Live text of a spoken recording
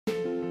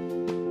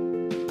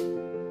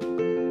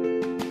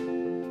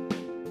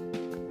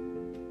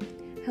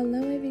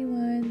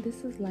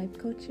this is Life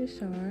Coach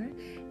Yashar,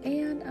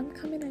 and I'm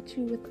coming at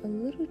you with a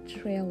little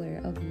trailer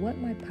of what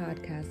my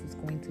podcast is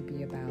going to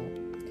be about.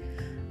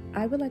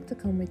 I would like to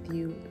come with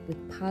you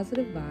with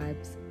positive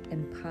vibes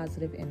and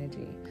positive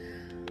energy.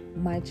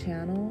 My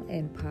channel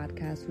and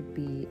podcast would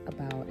be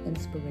about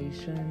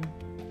inspiration,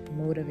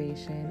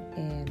 motivation,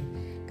 and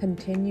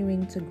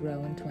continuing to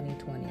grow in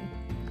 2020.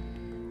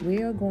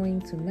 We are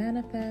going to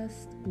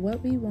manifest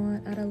what we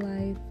want out of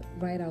life,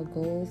 write our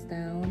goals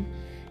down,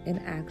 and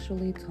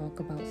actually talk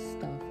about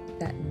stuff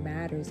that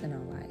matters in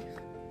our life.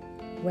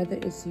 Whether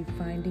it's you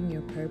finding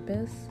your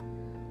purpose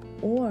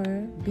or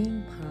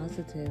being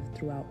positive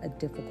throughout a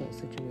difficult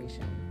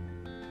situation.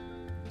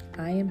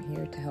 I am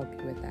here to help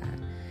you with that.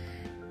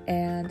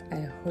 And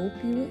I hope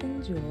you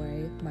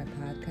enjoy my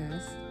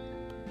podcast.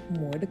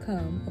 More to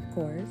come, of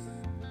course.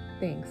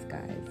 Thanks,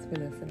 guys, for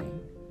listening.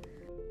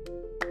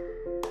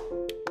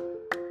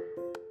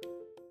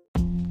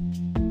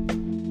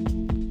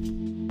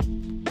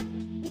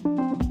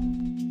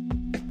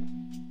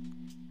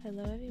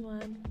 Hello,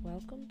 everyone.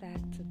 Welcome back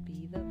to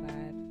Be the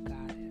Vibe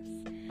Goddess.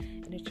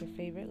 And it's your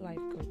favorite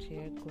life coach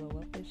here, Glow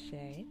Up with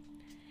Shay.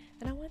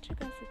 And I want you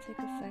guys to take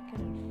a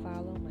second and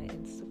follow my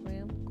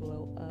Instagram,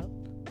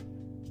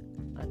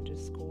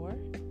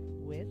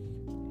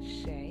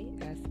 glowup_with_Shay,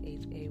 SHAY.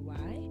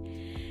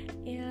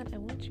 And I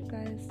want you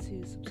guys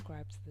to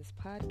subscribe to this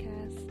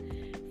podcast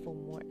for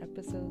more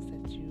episodes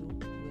that you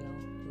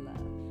will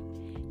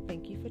love.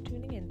 Thank you for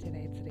tuning in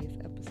today. Today's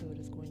episode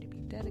is going to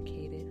be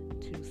dedicated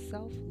to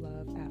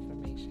self-love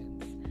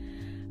affirmations.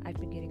 I've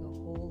been getting a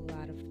whole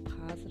lot of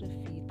positive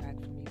feedback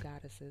from you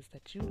goddesses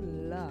that you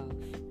love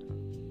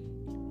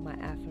my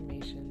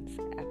affirmations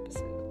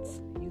episodes.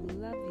 You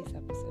love these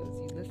episodes.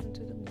 You listen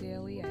to them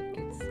daily. I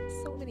get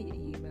so many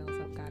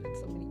emails. I've gotten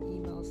so many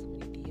emails, so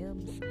many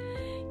DMs,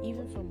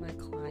 even from my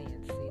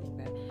clients stating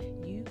that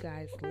you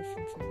guys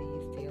listen to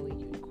these daily.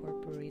 You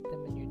incorporate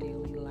them in your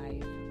daily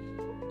life.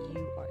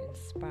 You are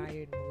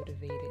inspired,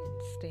 motivated,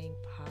 and staying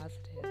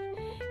positive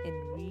and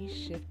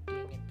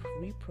reshifting and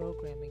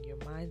reprogramming your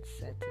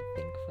mindset to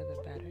think for the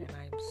better. And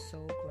I am so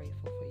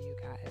grateful for you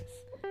guys.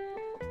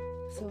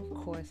 So of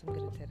course, I'm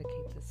going to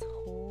dedicate this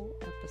whole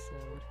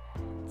episode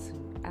to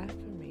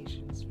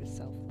affirmations for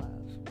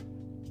self-love.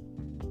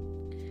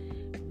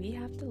 We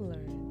have to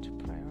learn to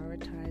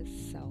prioritize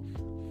self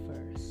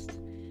first.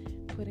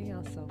 Putting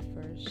ourselves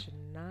first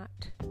should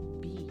not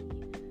be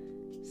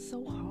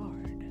so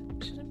hard.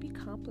 It shouldn't be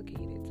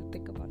complicated to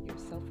think about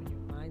yourself and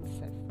your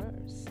mindset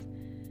first.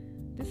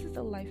 This is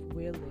the life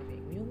we're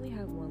living. We only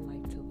have one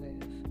life to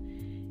live.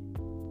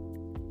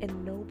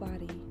 And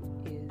nobody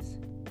is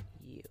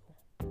you.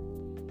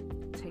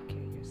 Take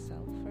care of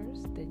yourself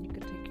first, then you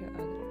can take care of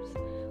others.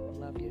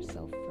 Love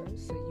yourself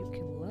first so you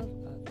can love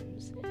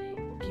others.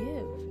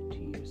 Give to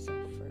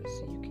yourself first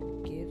so you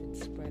can give and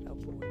spread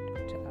upward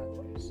to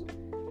others.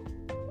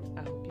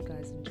 I hope you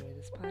guys enjoy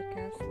this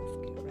podcast. Let's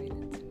get right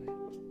into it.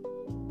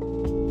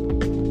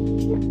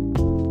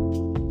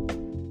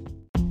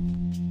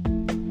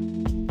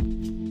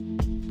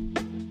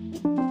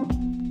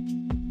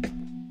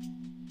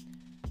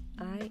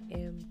 I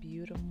am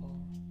beautiful.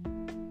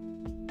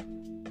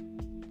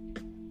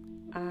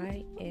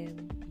 I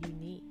am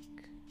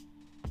unique.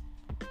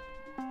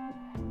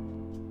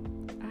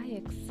 I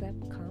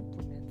accept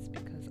compliments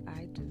because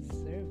I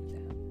deserve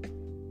them.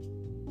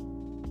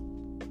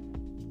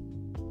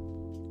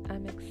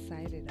 I'm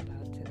excited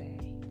about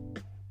today.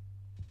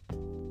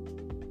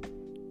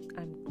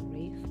 I'm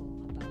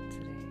grateful about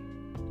today.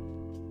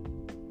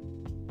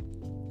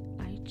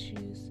 I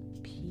choose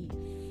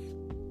peace.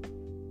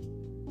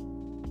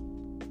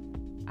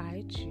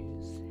 I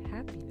choose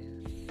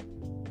happiness.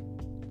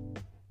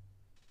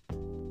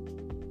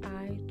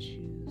 I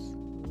choose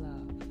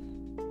love.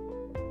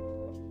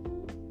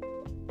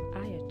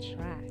 I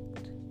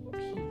attract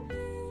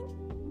peace.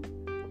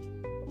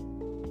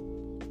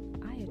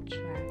 I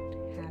attract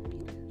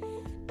happiness.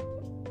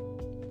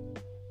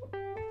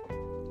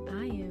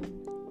 I am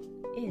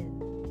in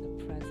the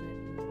present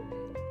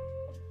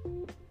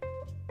moment.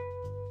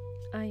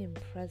 I am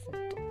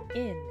present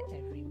in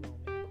every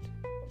moment.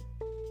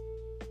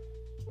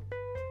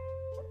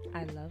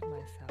 I love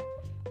myself.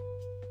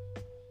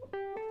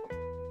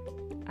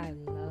 I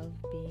love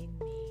being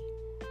me.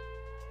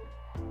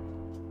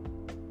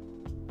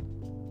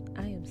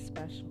 I am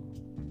special.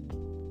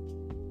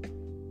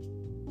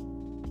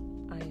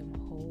 I am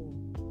whole.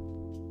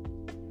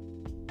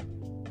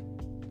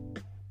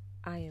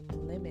 I am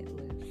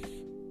limitless.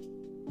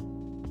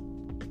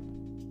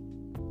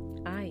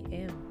 I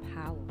am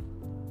powerful.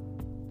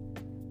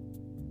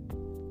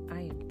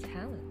 I am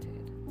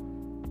talented.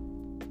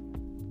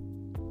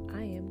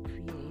 I am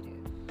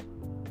creative.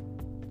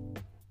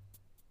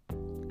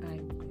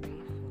 I'm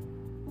grateful.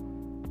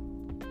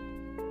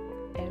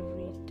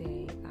 Every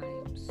day I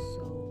am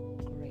so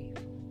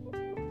grateful.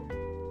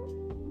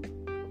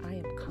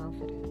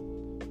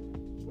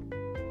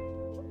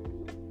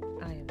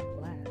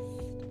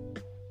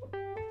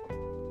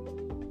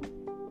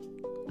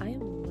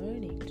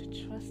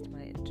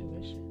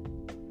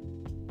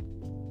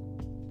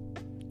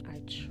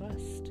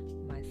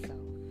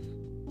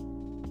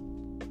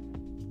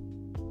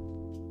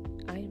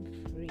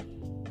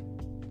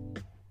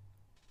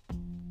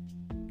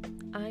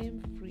 I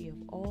am free of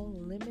all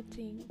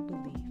limiting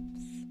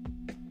beliefs.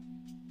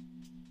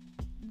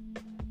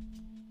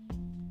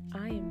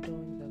 I am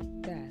doing the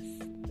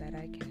best that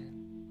I can.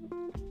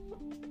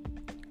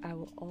 I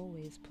will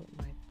always put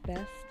my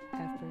best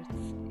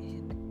efforts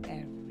in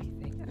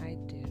everything I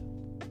do.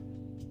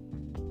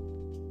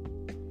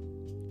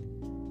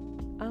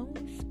 I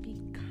only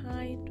speak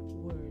kind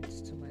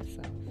words to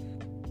myself.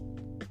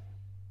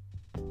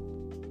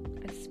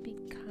 I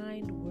speak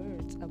kind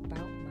words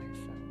about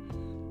myself.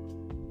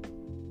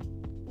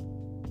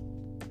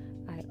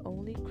 I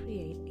only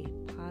create a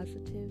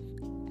positive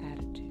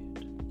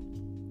attitude.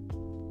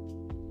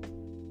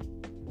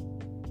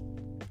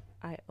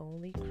 I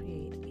only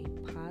create a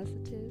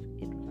positive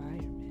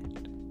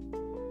environment.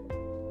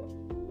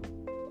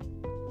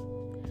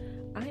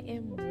 I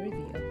am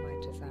worthy of my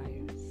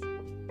desires.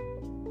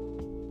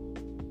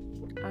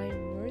 I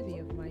am worthy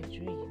of my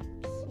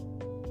dreams.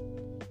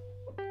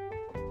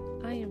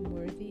 I am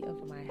worthy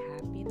of my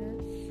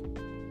happiness.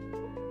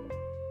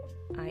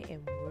 I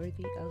am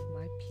worthy of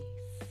my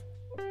peace.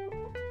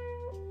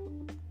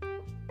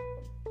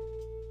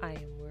 I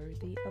am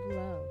worthy of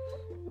love.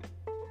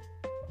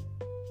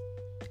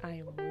 I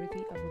am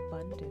worthy of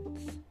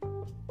abundance.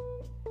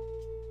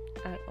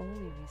 I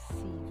only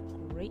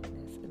receive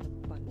greatness in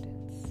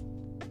abundance.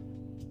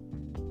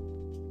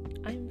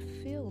 I am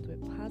filled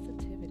with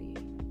positivity.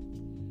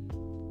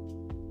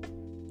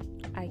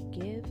 I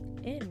give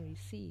and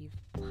receive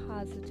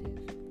positive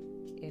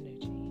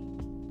energy.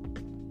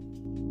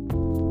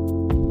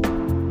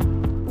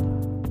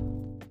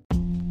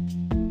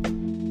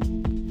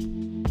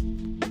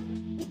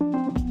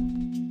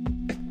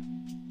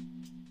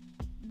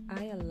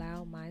 I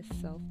allow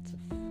myself to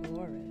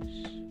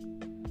flourish.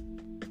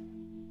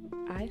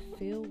 I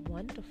feel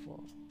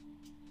wonderful.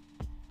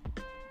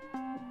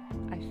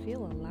 I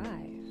feel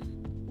alive.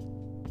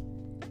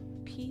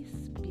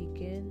 Peace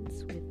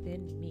begins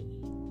within me.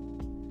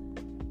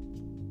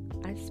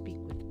 I speak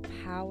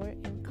with power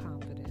and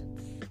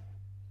confidence.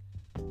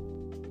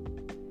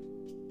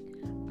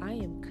 I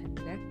am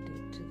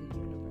connected to the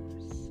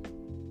universe.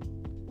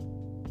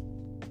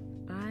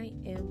 I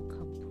am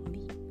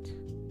complete.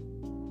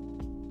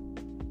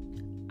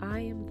 I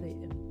am the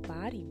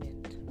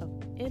embodiment of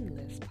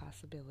endless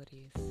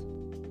possibilities.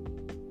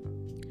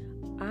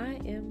 I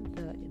am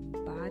the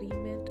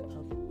embodiment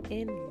of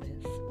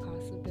endless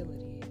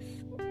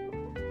possibilities.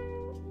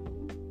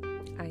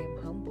 I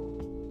am humble.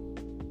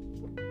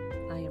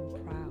 I am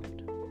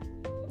proud.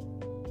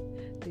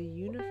 The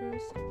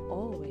universe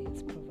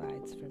always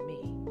provides for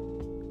me.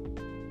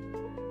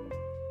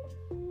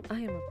 I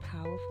am a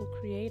powerful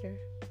creator.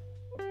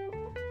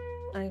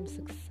 I am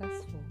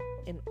successful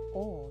in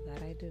all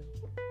that I do.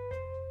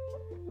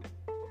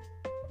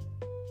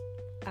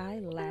 I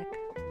lack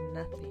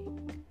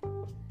nothing.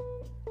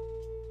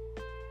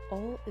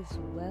 All is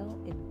well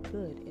and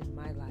good in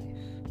my life.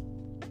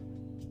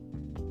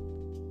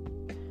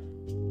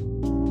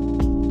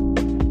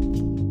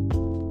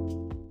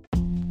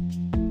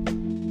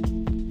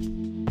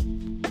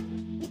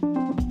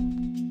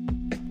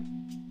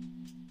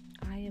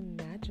 I am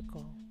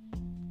magical.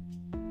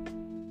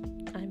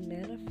 I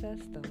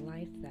manifest the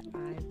life that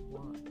I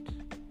want.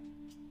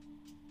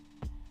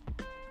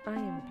 I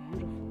am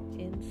beautiful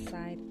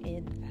inside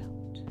and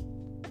out.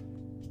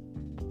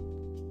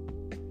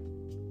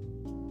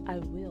 I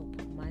will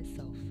put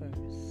myself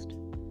first.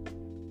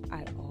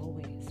 I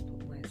always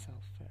put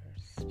myself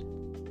first.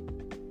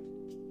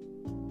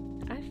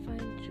 I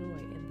find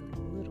joy in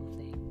the little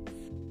things.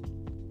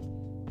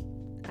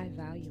 I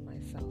value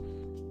myself.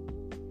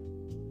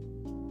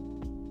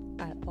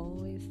 I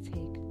always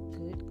take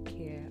good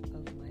care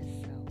of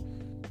myself.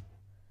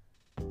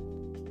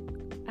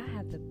 I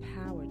have the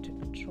power to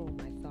control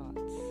my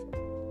thoughts.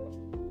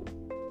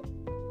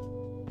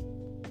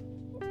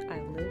 I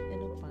live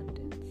in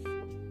abundance.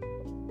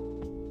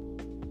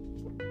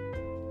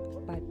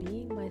 By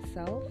being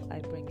myself, I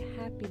bring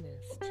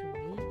happiness to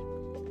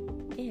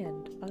me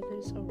and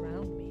others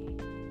around me.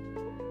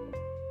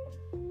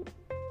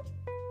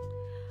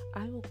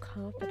 I will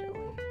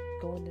confidently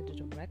go in the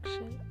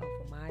direction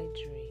of my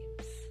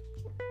dreams.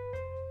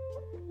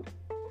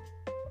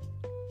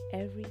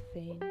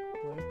 Everything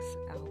works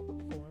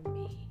out for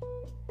me.